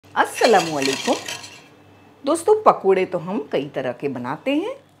अस्सलामुअलैकुम दोस्तों, पकोड़े तो हम कई तरह के बनाते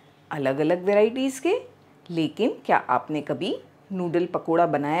हैं, अलग अलग वैरायटीज़ के। लेकिन क्या आपने कभी नूडल पकोड़ा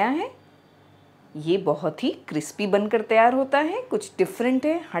बनाया है? ये बहुत ही क्रिस्पी बनकर तैयार होता है, कुछ डिफरेंट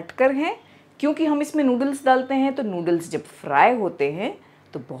है, हटकर है। क्योंकि हम इसमें नूडल्स डालते हैं तो नूडल्स जब फ्राई होते हैं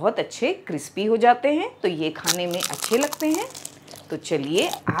तो बहुत अच्छे क्रिस्पी हो जाते हैं, तो ये खाने में अच्छे लगते हैं। तो चलिए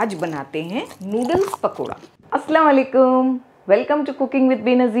आज बनाते हैं नूडल्स पकोड़ा। अस्सलाम वालेकुम, welcome to cooking with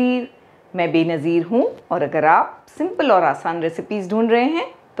Benazir. मैं बेनज़ीर हूँ और अगर आप सिंपल और आसान रेसिपीज़ ढूंढ रहे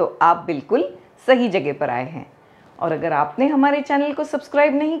हैं तो आप बिल्कुल सही जगह पर आए हैं। और अगर आपने हमारे चैनल को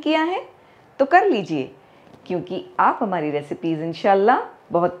सब्सक्राइब नहीं किया है तो कर लीजिए, क्योंकि आप हमारी रेसिपीज़ इंशाल्लाह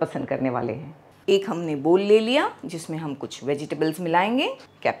बहुत पसंद करने वाले हैं। एक हमने बोल ले लिया जिसमें हम कुछ वेजिटेबल्स मिलाएंगे।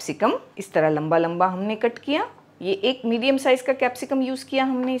 कैप्सिकम इस तरह लंबा लंबा हमने कट किया। ये एक मीडियम साइज़ का कैप्सिकम यूज़ किया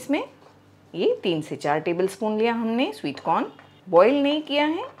हमने इसमें। ये 3 से 4 टेबलस्पून लिया हमने स्वीट कॉर्न, बॉईल नहीं किया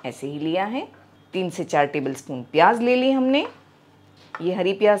है, ऐसे ही लिया है। 3 से 4 टेबलस्पून प्याज ले ली हमने। ये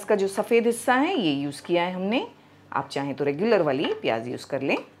हरी प्याज का जो सफ़ेद हिस्सा है ये यूज़ किया है हमने। आप चाहें तो रेगुलर वाली प्याज यूज़ कर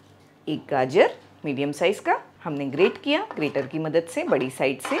लें। एक गाजर मीडियम साइज़ का हमने ग्रेट किया ग्रेटर की मदद से, बड़ी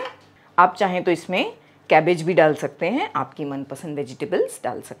साइड से। आप चाहें तो इसमें कैबेज भी डाल सकते हैं, आपकी मनपसंद वेजिटेबल्स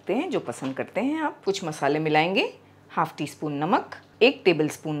डाल सकते हैं जो पसंद करते हैं आप। कुछ मसाले मिलाएंगे। 1/2 टीस्पून नमक, 1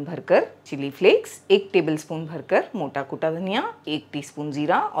 टेबलस्पून भरकर चिली फ्लेक्स, 1 टेबलस्पून भरकर मोटा कुटा धनिया, 1 टीस्पून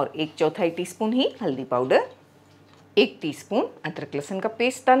जीरा और 1/4 टीस्पून ही हल्दी पाउडर। 1 टीस्पून अदरक लहसुन का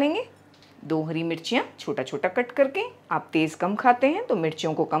पेस्ट डालेंगे। 2 हरी मिर्चियाँ छोटा छोटा कट करके। आप तेज़ कम खाते हैं तो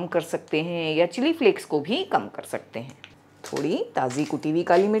मिर्चियों को कम कर सकते हैं या चिली फ्लेक्स को भी कम कर सकते हैं। थोड़ी ताज़ी कुटी हुई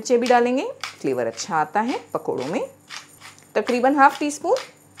काली मिर्चें भी डालेंगे, फ्लेवर अच्छा आता है पकोड़ों में। तकरीबन 1/2 टीस्पून।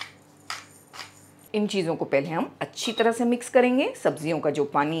 इन चीज़ों को पहले हम अच्छी तरह से मिक्स करेंगे। सब्जियों का जो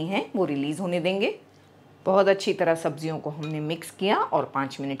पानी है वो रिलीज़ होने देंगे। बहुत अच्छी तरह सब्जियों को हमने मिक्स किया और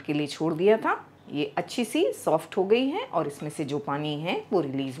 5 मिनट के लिए छोड़ दिया था। ये अच्छी सी सॉफ्ट हो गई है और इसमें से जो पानी है वो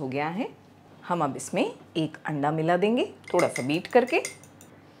रिलीज़ हो गया है। हम अब इसमें एक अंडा मिला देंगे थोड़ा सा बीट करके।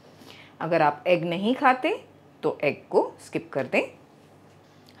 अगर आप एग नहीं खाते तो एग को स्किप कर दें।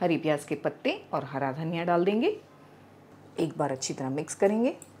 हरी प्याज के पत्ते और हरा धनिया डाल देंगे। एक बार अच्छी तरह मिक्स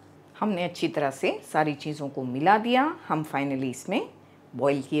करेंगे। हमने अच्छी तरह से सारी चीज़ों को मिला दिया। हम फाइनली इसमें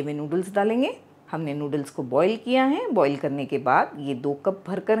बॉईल किए हुए नूडल्स डालेंगे। हमने नूडल्स को बॉईल किया है। बॉईल करने के बाद ये 2 कप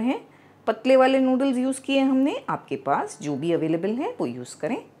भरकर हैं। पतले वाले नूडल्स यूज़ किए हमने। आपके पास जो भी अवेलेबल है वो यूज़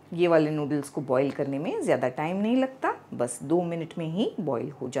करें। ये वाले नूडल्स को बॉईल करने में ज़्यादा टाइम नहीं लगता, बस 2 मिनट में ही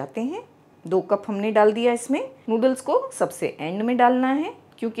बॉईल हो जाते हैं। 2 कप हमने डाल दिया इसमें। नूडल्स को सबसे एंड में डालना है,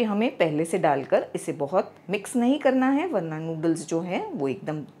 क्योंकि हमें पहले से डालकर इसे बहुत मिक्स नहीं करना है, वरना नूडल्स जो हैं वो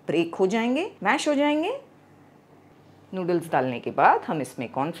एकदम ब्रेक हो जाएंगे, मैश हो जाएंगे। नूडल्स डालने के बाद हम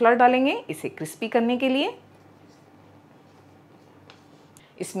इसमें कॉर्नफ्लोर डालेंगे इसे क्रिस्पी करने के लिए।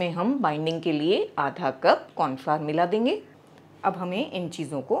 इसमें हम बाइंडिंग के लिए आधा कप कॉर्नफ्लोर मिला देंगे। अब हमें इन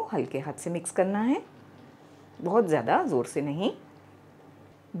चीज़ों को हल्के हाथ से मिक्स करना है, बहुत ज़्यादा ज़ोर से नहीं,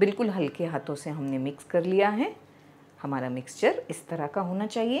 बिल्कुल हल्के हाथों से हमने मिक्स कर लिया है। हमारा मिक्सचर इस तरह का होना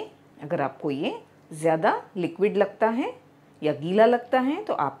चाहिए। अगर आपको ये ज़्यादा लिक्विड लगता है या गीला लगता है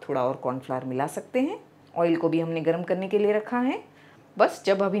तो आप थोड़ा और कॉर्नफ्लोर मिला सकते हैं। ऑयल को भी हमने गर्म करने के लिए रखा है। बस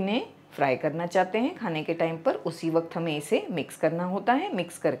जब अब इन्हें फ्राई करना चाहते हैं खाने के टाइम पर, उसी वक्त हमें इसे मिक्स करना होता है।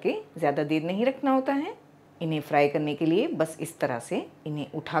 मिक्स करके ज़्यादा देर नहीं रखना होता है। इन्हें फ्राई करने के लिए बस इस तरह से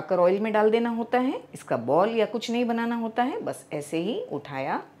इन्हें उठाकर ऑयल में डाल देना होता है। इसका बॉल या कुछ नहीं बनाना होता है, बस ऐसे ही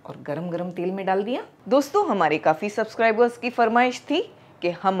उठाया और गरम गरम तेल में डाल दिया। दोस्तों, हमारे काफ़ी सब्सक्राइबर्स की फरमाइश थी कि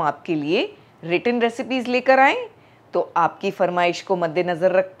हम आपके लिए रिटन रेसिपीज़ लेकर आएँ, तो आपकी फरमाइश को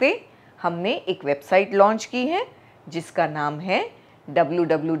मद्देनज़र रखते हमने एक वेबसाइट लॉन्च की है जिसका नाम है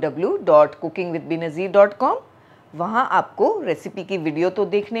www.cookingwithbenazir.com। वहाँ आपको रेसिपी की वीडियो तो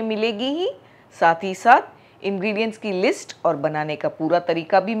देखने मिलेगी ही, साथ ही साथ इंग्रेडिएंट्स की लिस्ट और बनाने का पूरा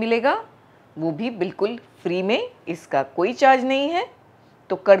तरीका भी मिलेगा, वो भी बिल्कुल फ्री में, इसका कोई चार्ज नहीं है।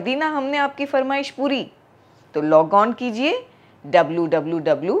 तो कर दी ना हमने आपकी फरमाइश पूरी, तो लॉग ऑन कीजिए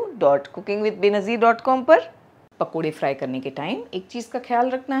www.cookingwithbenazir.com पर। पकोड़े फ्राई करने के टाइम एक चीज़ का ख्याल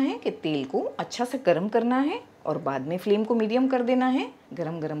रखना है कि तेल को अच्छा से गर्म करना है और बाद में फ्लेम को मीडियम कर देना है।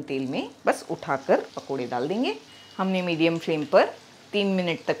 गरम गरम तेल में बस उठाकर पकोड़े डाल देंगे। हमने मीडियम फ्लेम पर 3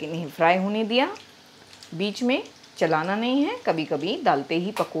 मिनट तक इन्हें फ्राई होने दिया। बीच में चलाना नहीं है। कभी कभी डालते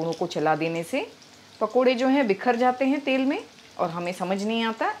ही पकोड़ों को चला देने से पकोड़े जो हैं बिखर जाते हैं तेल में और हमें समझ नहीं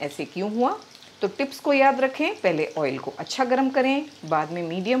आता ऐसे क्यों हुआ। तो टिप्स को याद रखें, पहले ऑयल को अच्छा गर्म करें, बाद में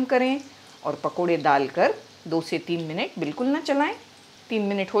मीडियम करें और पकोड़े डालकर 2 से 3 मिनट बिल्कुल ना चलाएं। 3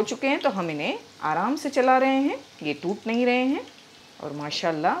 मिनट हो चुके हैं तो हम इन्हें आराम से चला रहे हैं, ये टूट नहीं रहे हैं और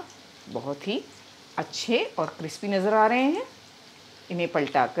माशाल्लाह बहुत ही अच्छे और क्रिस्पी नज़र आ रहे हैं। इन्हें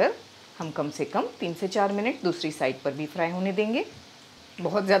पलटाकर हम कम से कम 3 से 4 मिनट दूसरी साइड पर भी फ्राई होने देंगे।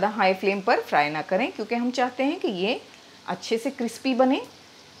 बहुत ज़्यादा हाई फ्लेम पर फ्राई ना करें क्योंकि हम चाहते हैं कि ये अच्छे से क्रिस्पी बने,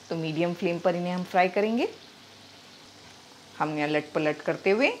 तो मीडियम फ्लेम पर इन्हें हम फ्राई करेंगे। हमने अलट पलट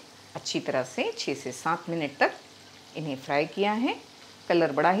करते हुए अच्छी तरह से 6 से 7 मिनट तक इन्हें फ्राई किया है।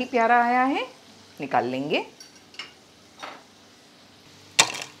 कलर बड़ा ही प्यारा आया है, निकाल लेंगे।